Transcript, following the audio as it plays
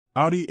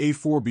Audi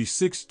A4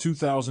 B6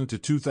 2000 to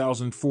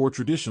 2004.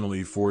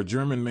 Traditionally, for a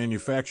German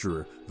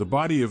manufacturer, the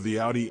body of the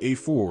Audi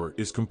A4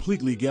 is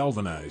completely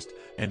galvanized,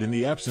 and in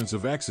the absence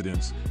of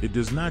accidents, it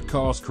does not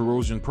cause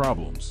corrosion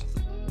problems.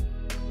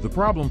 The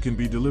problem can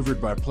be delivered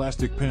by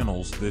plastic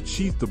panels that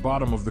sheath the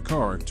bottom of the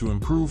car to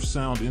improve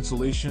sound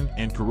insulation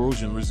and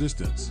corrosion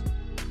resistance.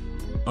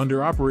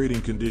 Under operating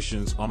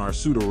conditions on our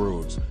pseudo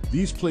roads,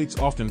 these plates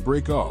often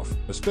break off,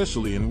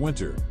 especially in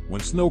winter,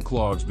 when snow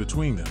clogs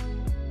between them.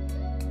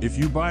 If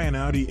you buy an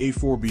Audi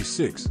A4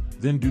 B6,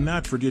 then do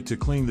not forget to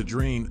clean the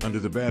drain under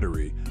the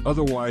battery,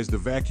 otherwise the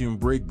vacuum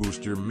brake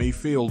booster may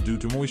fail due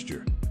to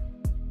moisture.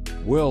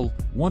 Well,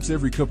 once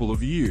every couple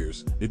of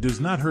years, it does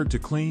not hurt to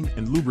clean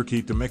and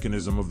lubricate the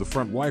mechanism of the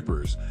front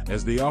wipers,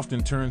 as they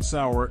often turn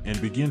sour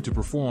and begin to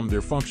perform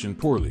their function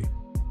poorly.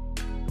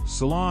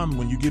 Salam.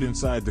 When you get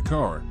inside the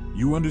car,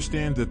 you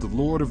understand that the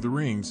Lord of the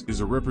Rings is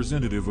a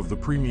representative of the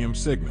premium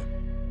segment.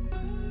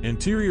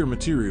 Interior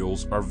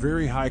materials are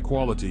very high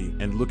quality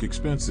and look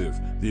expensive.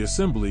 The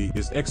assembly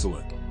is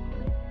excellent.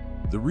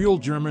 The real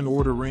German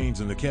order reigns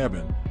in the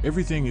cabin.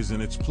 Everything is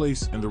in its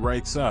place and the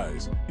right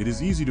size. It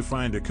is easy to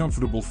find a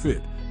comfortable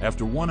fit.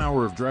 After 1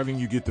 hour of driving,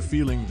 you get the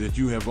feeling that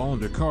you have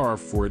owned a car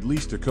for at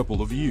least a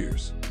couple of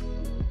years.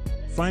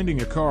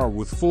 Finding a car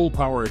with full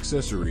power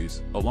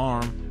accessories,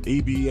 alarm,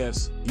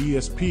 ABS,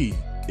 ESP,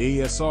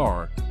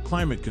 ASR,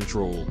 climate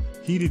control,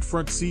 heated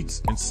front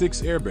seats, and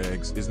 6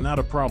 airbags is not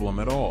a problem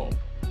at all.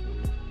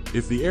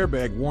 If the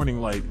airbag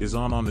warning light is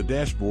on the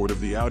dashboard of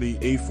the Audi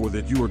A4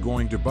 that you are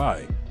going to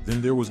buy,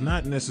 then there was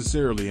not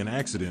necessarily an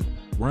accident.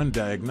 Run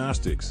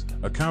diagnostics.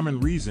 A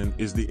common reason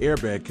is the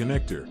airbag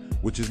connector,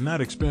 which is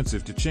not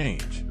expensive to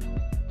change.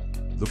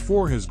 The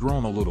 4 has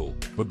grown a little,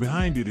 but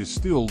behind it is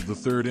still the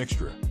 3rd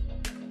extra.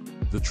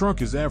 The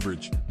trunk is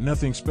average,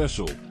 nothing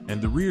special, and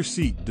the rear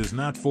seat does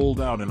not fold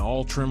out in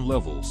all trim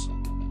levels.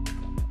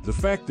 The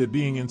fact that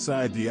being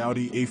inside the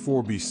Audi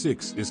A4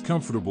 B6 is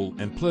comfortable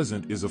and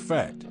pleasant is a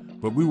fact,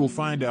 but we will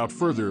find out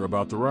further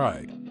about the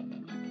ride.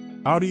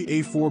 Audi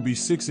A4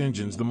 B6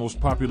 engines. The most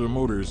popular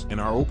motors in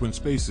our open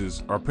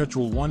spaces are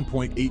petrol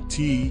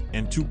 1.8T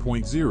and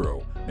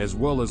 2.0, as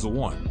well as a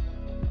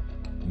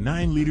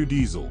 1.9-liter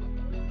diesel.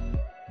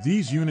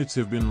 These units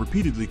have been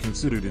repeatedly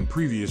considered in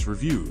previous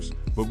reviews,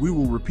 but we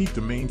will repeat the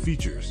main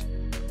features.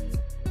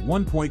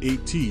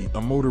 1.8T,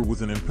 a motor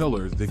with an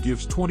impeller that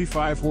gives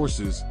 25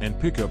 horses and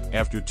pickup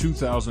after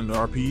 2,000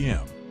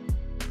 RPM.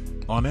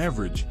 On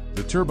average,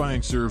 the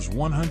turbine serves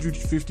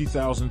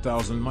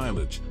 150,000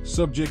 mileage,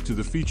 subject to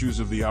the features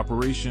of the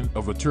operation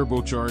of a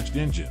turbocharged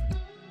engine.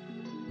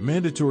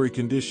 Mandatory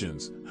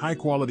conditions: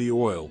 high-quality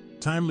oil,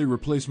 timely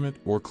replacement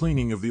or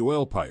cleaning of the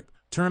oil pipe,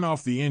 turn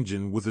off the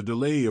engine with a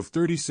delay of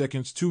 30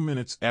 seconds 2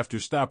 minutes after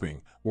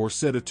stopping, or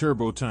set a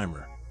turbo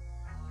timer.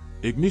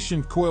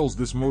 Ignition coils.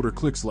 This motor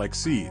clicks like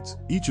seeds.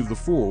 Each of the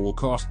 4 will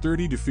cost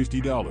 $30 to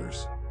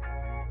 $50.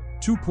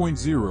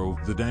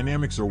 2.0, the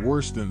dynamics are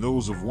worse than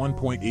those of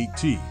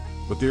 1.8T,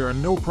 but there are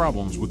no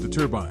problems with the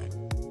turbine.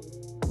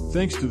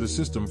 Thanks to the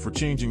system for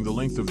changing the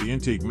length of the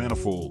intake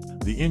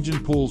manifold, the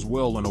engine pulls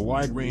well in a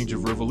wide range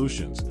of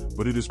revolutions,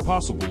 but it is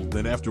possible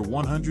that after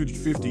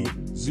 150,000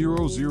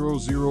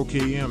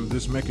 km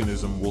this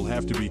mechanism will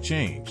have to be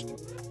changed.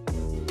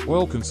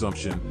 Oil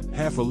consumption,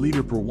 half a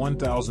liter per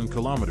 1,000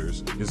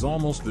 kilometers, is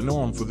almost the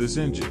norm for this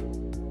engine.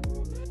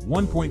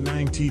 1.9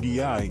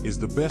 TDI is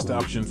the best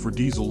option for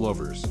diesel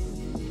lovers.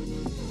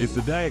 If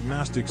the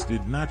diagnostics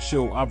did not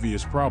show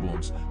obvious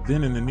problems,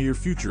 then in the near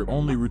future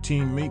only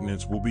routine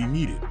maintenance will be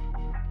needed.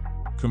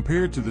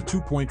 Compared to the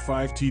 2.5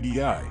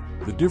 TDI,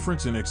 the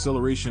difference in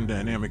acceleration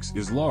dynamics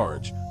is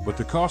large, but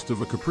the cost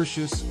of a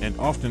capricious and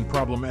often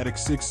problematic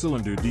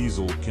 6-cylinder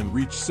diesel can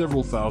reach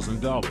several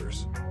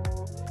 $1,000s.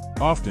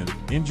 Often,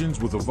 engines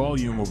with a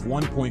volume of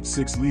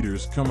 1.6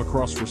 liters come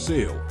across for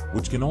sale,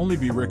 which can only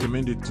be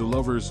recommended to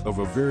lovers of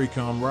a very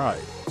calm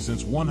ride,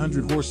 since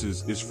 100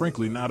 horses is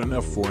frankly not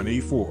enough for an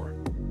A4.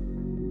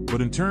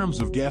 But in terms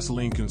of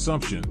gasoline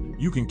consumption,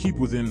 you can keep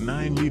within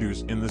 9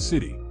 liters in the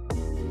city.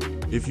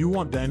 If you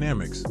want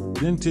dynamics,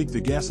 then take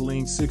the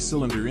gasoline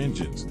 6-cylinder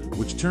engines,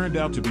 which turned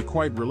out to be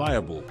quite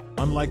reliable,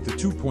 unlike the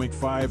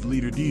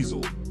 2.5-liter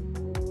diesel.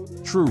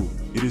 True,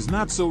 it is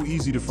not so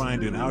easy to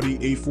find an Audi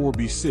A4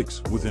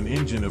 B6 with an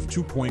engine of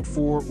 2.4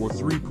 or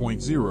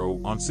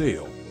 3.0 on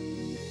sale.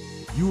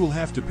 You will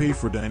have to pay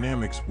for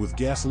dynamics with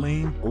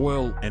gasoline,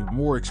 oil, and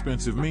more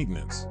expensive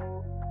maintenance.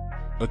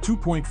 A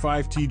 2.5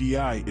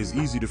 TDI is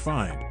easy to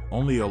find,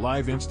 only a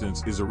live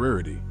instance is a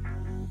rarity.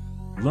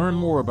 Learn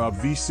more about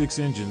V6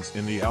 engines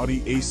in the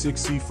Audi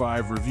A6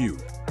 C5 review.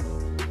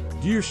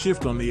 Gear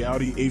shift on the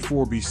Audi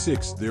A4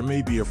 B6. There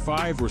may be a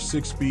 5 or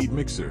 6-speed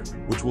mixer,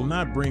 which will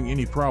not bring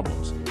any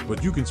problems,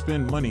 but you can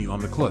spend money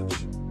on the clutch.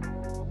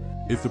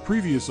 If the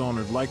previous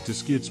owner liked to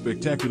skid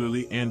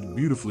spectacularly and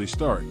beautifully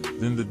start,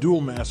 then the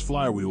dual mass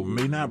flywheel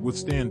may not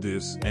withstand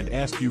this and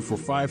ask you for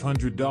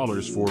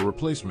 $500 for a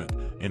replacement,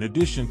 in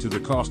addition to the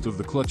cost of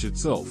the clutch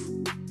itself.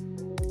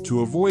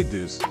 To avoid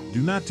this,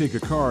 do not take a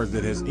car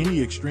that has any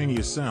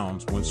extraneous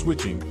sounds when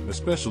switching,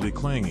 especially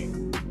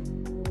clanging.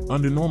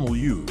 Under normal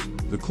use,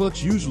 the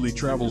clutch usually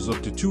travels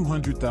up to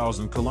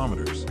 200,000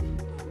 kilometers.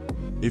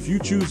 If you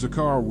choose a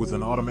car with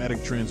an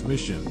automatic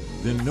transmission,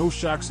 then no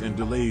shocks and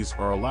delays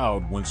are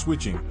allowed when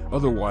switching,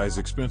 otherwise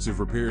expensive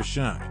repairs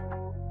shine.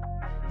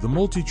 The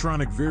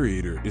Multitronic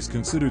variator is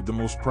considered the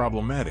most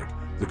problematic.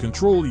 The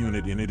control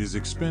unit in it is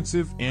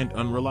expensive and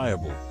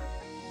unreliable.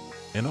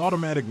 An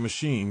automatic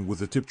machine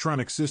with a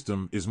Tiptronic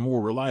system is more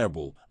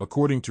reliable.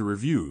 According to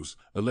reviews,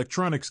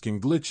 electronics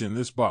can glitch in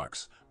this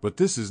box, but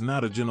this is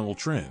not a general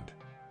trend.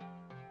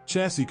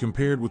 Chassis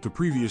compared with the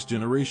previous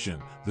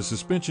generation, the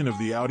suspension of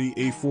the Audi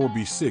A4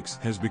 B6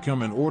 has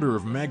become an order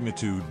of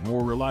magnitude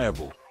more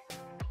reliable.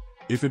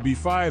 If at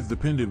B5 the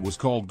pendant was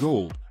called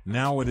gold,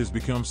 now it has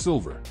become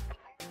silver.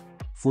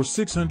 For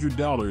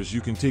 $600 you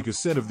can take a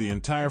set of the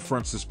entire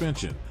front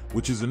suspension,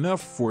 which is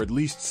enough for at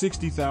least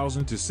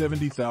 60,000 to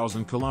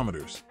 70,000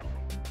 kilometers.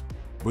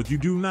 But you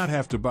do not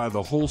have to buy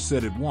the whole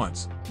set at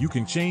once, you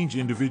can change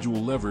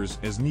individual levers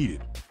as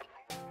needed.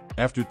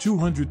 After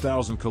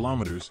 200,000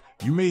 kilometers,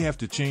 you may have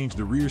to change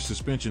the rear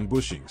suspension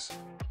bushings.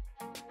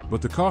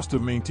 But the cost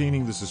of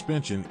maintaining the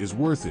suspension is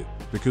worth it,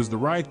 because the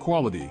ride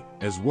quality,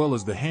 as well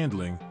as the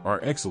handling,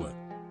 are excellent.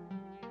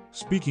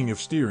 Speaking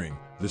of steering,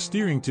 the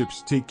steering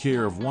tips take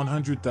care of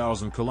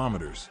 100,000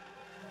 kilometers.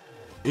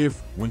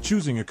 If, when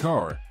choosing a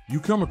car, you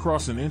come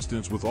across an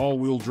instance with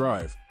all-wheel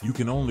drive, you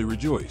can only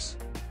rejoice.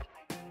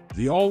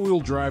 The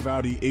all-wheel drive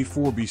Audi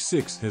A4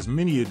 B6 has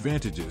many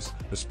advantages,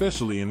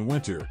 especially in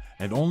winter,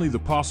 and only the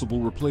possible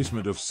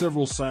replacement of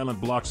several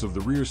silent blocks of the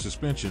rear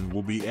suspension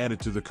will be added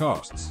to the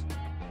costs.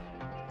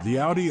 The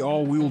Audi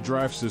all-wheel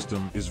drive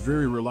system is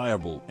very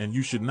reliable and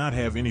you should not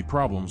have any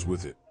problems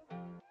with it.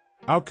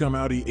 Outcome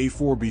Audi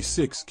A4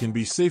 B6 can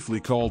be safely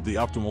called the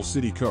optimal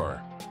city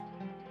car.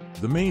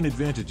 The main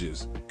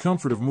advantages: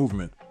 comfort of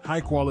movement,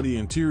 high-quality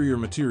interior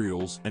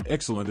materials, and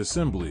excellent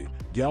assembly,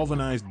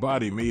 galvanized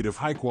body made of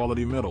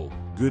high-quality metal,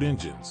 good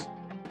engines.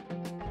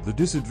 The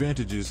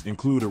disadvantages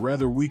include a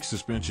rather weak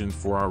suspension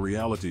for our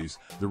realities,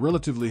 the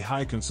relatively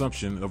high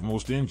consumption of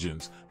most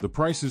engines, the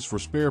prices for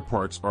spare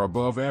parts are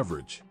above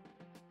average.